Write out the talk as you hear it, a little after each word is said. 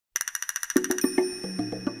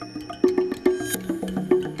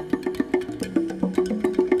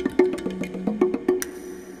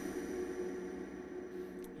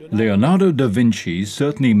Leonardo da Vinci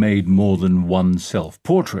certainly made more than one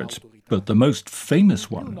self-portrait, but the most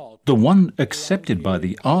famous one, the one accepted by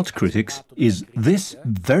the art critics, is this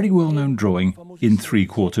very well-known drawing in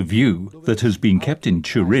three-quarter view that has been kept in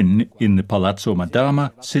Turin in the Palazzo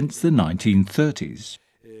Madama since the 1930s.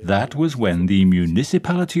 That was when the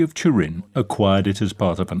municipality of Turin acquired it as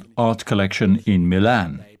part of an art collection in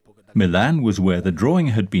Milan. Milan was where the drawing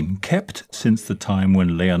had been kept since the time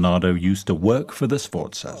when Leonardo used to work for the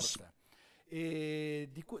Sforzas.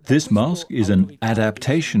 This mask is an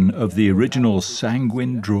adaptation of the original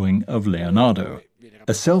sanguine drawing of Leonardo,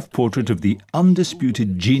 a self-portrait of the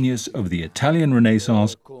undisputed genius of the Italian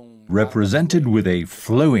Renaissance, represented with a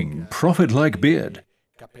flowing, prophet-like beard,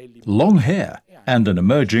 long hair, and an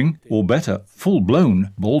emerging, or better,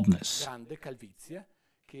 full-blown baldness,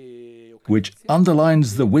 which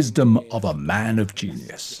underlines the wisdom of a man of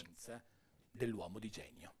genius.